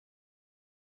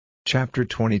Chapter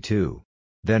 22.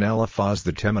 Then Eliphaz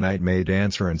the Temanite made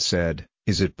answer and said,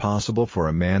 Is it possible for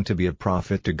a man to be a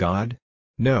prophet to God?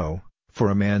 No, for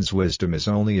a man's wisdom is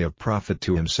only of profit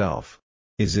to himself.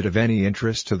 Is it of any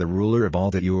interest to the ruler of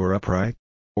all that you are upright?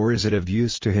 Or is it of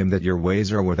use to him that your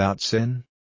ways are without sin?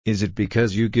 Is it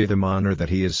because you give him honor that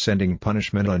he is sending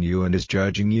punishment on you and is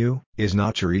judging you? Is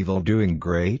not your evil doing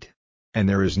great? And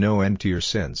there is no end to your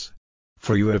sins.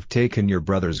 For you have taken your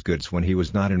brother's goods when he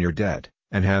was not in your debt,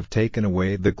 and have taken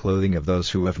away the clothing of those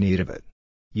who have need of it.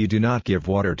 You do not give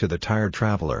water to the tired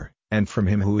traveler, and from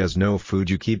him who has no food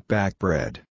you keep back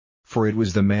bread. For it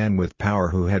was the man with power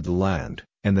who had the land,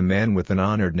 and the man with an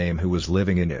honored name who was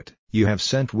living in it. You have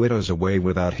sent widows away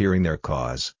without hearing their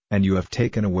cause, and you have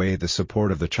taken away the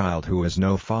support of the child who has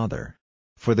no father.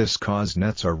 For this cause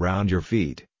nets are round your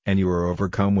feet, and you are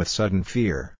overcome with sudden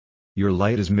fear. Your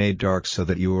light is made dark so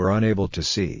that you are unable to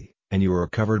see, and you are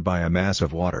covered by a mass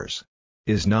of waters.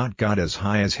 Is not God as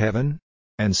high as heaven?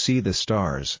 And see the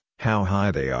stars, how high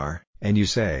they are, and you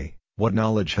say, What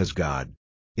knowledge has God?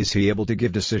 Is he able to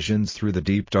give decisions through the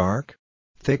deep dark?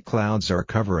 Thick clouds are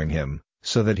covering him,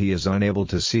 so that he is unable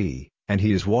to see, and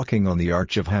he is walking on the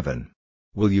arch of heaven.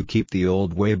 Will you keep the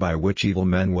old way by which evil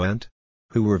men went?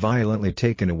 Who were violently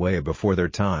taken away before their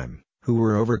time, who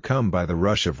were overcome by the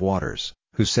rush of waters,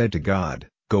 who said to God,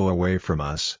 Go away from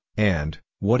us, and,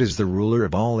 What is the ruler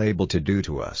of all able to do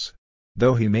to us?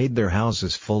 Though he made their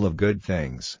houses full of good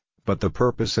things, but the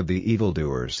purpose of the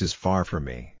evildoers is far from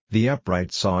me. The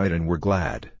upright saw it and were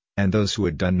glad, and those who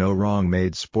had done no wrong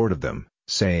made sport of them,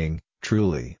 saying,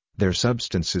 Truly, their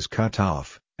substance is cut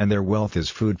off, and their wealth is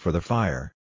food for the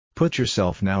fire. Put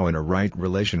yourself now in a right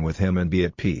relation with him and be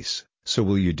at peace, so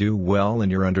will you do well in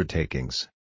your undertakings.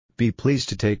 Be pleased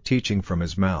to take teaching from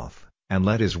his mouth, and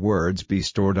let his words be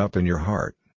stored up in your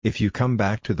heart. If you come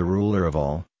back to the ruler of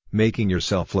all, making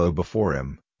yourself low before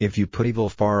him, if you put evil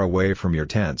far away from your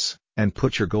tents, and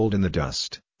put your gold in the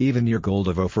dust, even your gold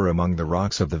of Ophir among the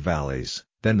rocks of the valleys,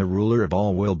 then the ruler of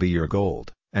all will be your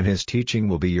gold, and his teaching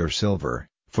will be your silver,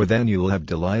 for then you will have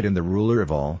delight in the ruler of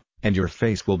all, and your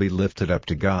face will be lifted up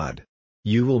to God.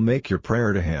 You will make your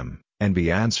prayer to him, and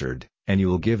be answered, and you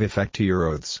will give effect to your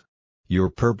oaths. Your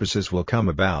purposes will come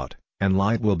about, and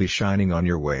light will be shining on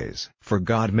your ways. For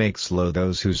God makes low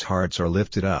those whose hearts are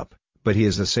lifted up, but he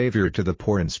is a savior to the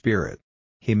poor in spirit.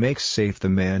 He makes safe the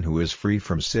man who is free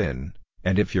from sin,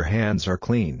 and if your hands are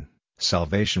clean,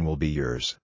 salvation will be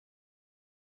yours.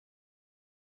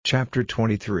 Chapter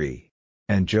 23.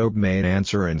 And Job made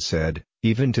answer and said,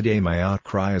 Even today my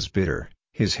outcry is bitter,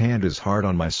 his hand is hard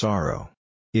on my sorrow.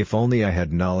 If only I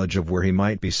had knowledge of where he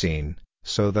might be seen,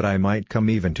 so that I might come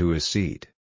even to his seat.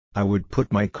 I would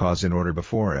put my cause in order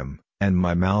before him, and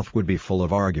my mouth would be full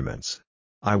of arguments.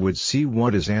 I would see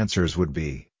what his answers would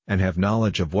be, and have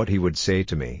knowledge of what he would say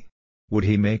to me. Would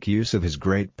he make use of his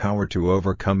great power to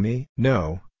overcome me?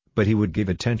 No, but he would give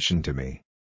attention to me.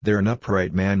 There an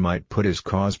upright man might put his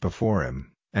cause before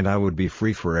him, and I would be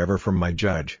free forever from my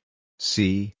judge.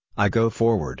 See, I go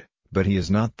forward, but he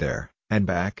is not there, and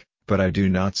back, but I do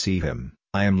not see him.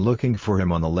 I am looking for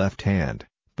him on the left hand,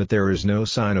 but there is no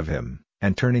sign of him,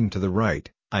 and turning to the right,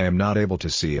 I am not able to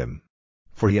see him.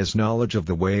 For he has knowledge of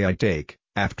the way I take.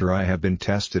 After I have been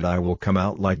tested I will come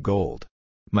out like gold.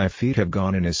 My feet have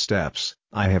gone in his steps,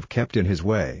 I have kept in his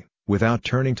way, without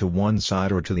turning to one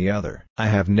side or to the other. I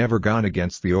have never gone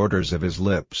against the orders of his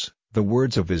lips, the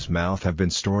words of his mouth have been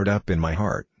stored up in my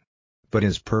heart. But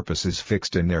his purpose is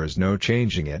fixed and there is no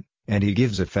changing it, and he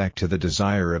gives effect to the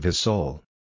desire of his soul.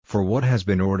 For what has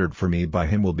been ordered for me by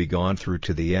him will be gone through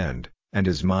to the end, and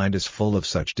his mind is full of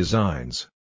such designs.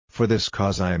 For this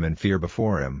cause I am in fear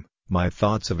before him. My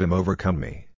thoughts of him overcome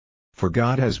me. For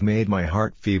God has made my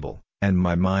heart feeble, and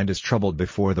my mind is troubled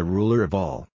before the ruler of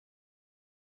all.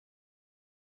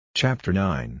 Chapter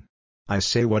 9. I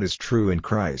say what is true in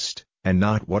Christ, and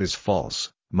not what is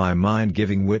false, my mind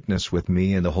giving witness with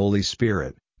me in the Holy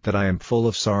Spirit, that I am full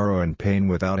of sorrow and pain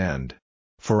without end.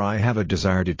 For I have a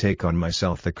desire to take on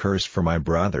myself the curse for my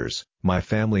brothers, my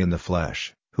family in the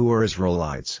flesh, who are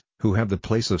Israelites, who have the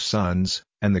place of sons,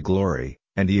 and the glory,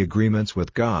 and the agreements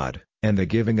with God, and the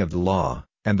giving of the law,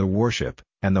 and the worship,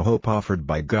 and the hope offered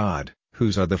by God,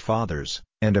 whose are the fathers,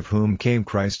 and of whom came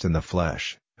Christ in the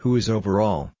flesh, who is over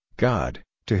all, God,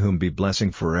 to whom be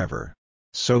blessing forever.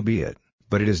 So be it,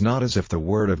 but it is not as if the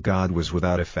word of God was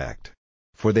without effect.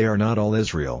 For they are not all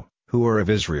Israel, who are of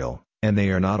Israel, and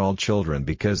they are not all children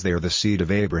because they are the seed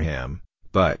of Abraham,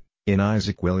 but, in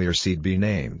Isaac will your seed be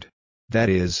named. That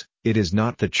is, it is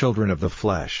not the children of the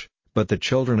flesh, but the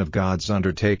children of God's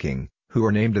undertaking, who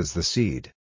are named as the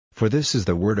seed. For this is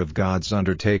the word of God's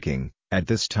undertaking, At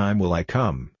this time will I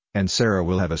come, and Sarah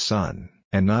will have a son.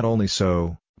 And not only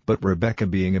so, but Rebekah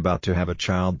being about to have a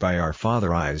child by our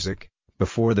father Isaac,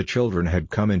 before the children had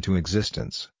come into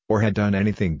existence, or had done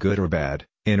anything good or bad,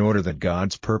 in order that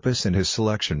God's purpose and his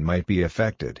selection might be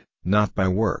effected, not by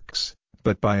works,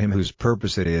 but by him whose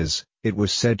purpose it is, it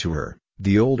was said to her,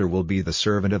 the older will be the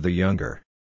servant of the younger.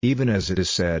 Even as it is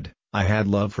said, I had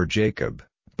love for Jacob,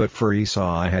 but for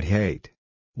Esau I had hate.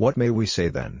 What may we say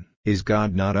then? Is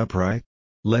God not upright?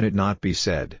 Let it not be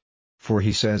said. For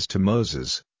he says to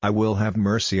Moses, I will have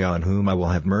mercy on whom I will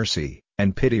have mercy,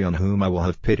 and pity on whom I will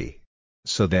have pity.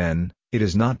 So then, it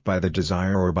is not by the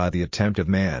desire or by the attempt of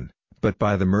man, but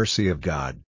by the mercy of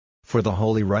God. For the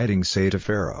holy writings say to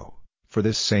Pharaoh, for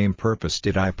this same purpose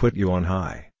did I put you on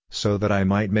high, so that I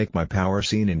might make my power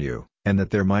seen in you, and that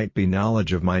there might be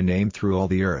knowledge of my name through all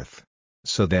the earth.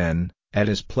 So then, at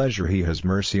his pleasure he has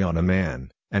mercy on a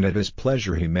man, and at his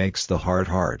pleasure he makes the heart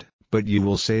hard. But you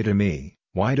will say to me,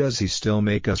 why does he still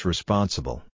make us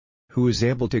responsible? Who is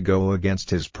able to go against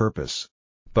his purpose?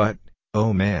 But,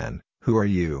 O man, who are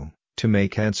you, to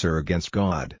make answer against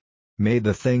God? May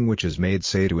the thing which is made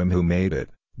say to him who made it,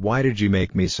 why did you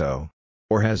make me so?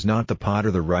 Or has not the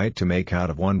potter the right to make out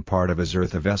of one part of his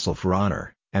earth a vessel for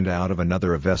honor, and out of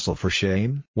another a vessel for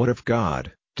shame? What if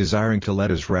God, desiring to let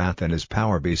his wrath and his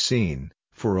power be seen,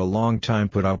 for a long time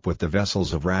put up with the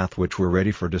vessels of wrath which were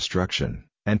ready for destruction,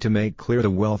 and to make clear the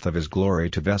wealth of his glory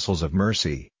to vessels of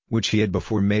mercy, which he had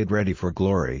before made ready for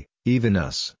glory, even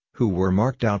us, who were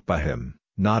marked out by him,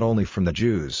 not only from the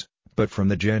Jews, but from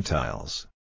the Gentiles?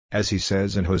 As he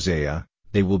says in Hosea,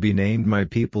 they will be named my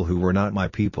people who were not my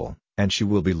people, and she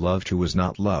will be loved who was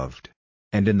not loved.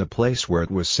 And in the place where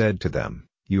it was said to them,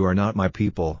 you are not my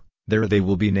people, there they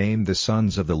will be named the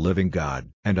sons of the living God.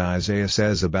 And Isaiah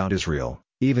says about Israel,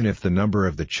 even if the number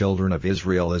of the children of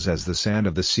Israel is as the sand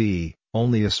of the sea,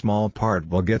 only a small part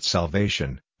will get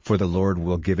salvation, for the Lord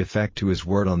will give effect to his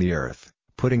word on the earth,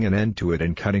 putting an end to it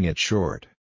and cutting it short.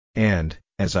 And,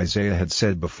 as Isaiah had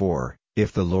said before,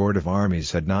 if the Lord of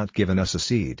armies had not given us a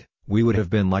seed, we would have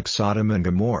been like Sodom and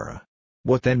Gomorrah.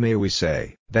 What then may we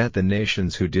say? That the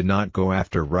nations who did not go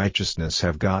after righteousness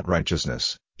have got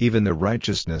righteousness, even the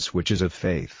righteousness which is of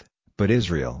faith, but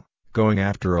Israel, going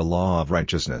after a law of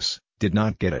righteousness, did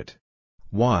not get it.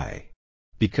 Why?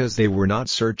 Because they were not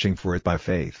searching for it by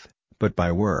faith, but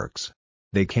by works.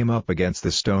 They came up against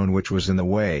the stone which was in the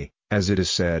way, as it is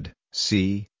said,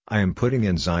 see, I am putting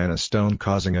in Zion a stone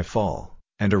causing a fall,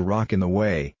 and a rock in the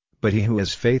way, but he who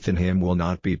has faith in him will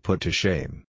not be put to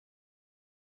shame.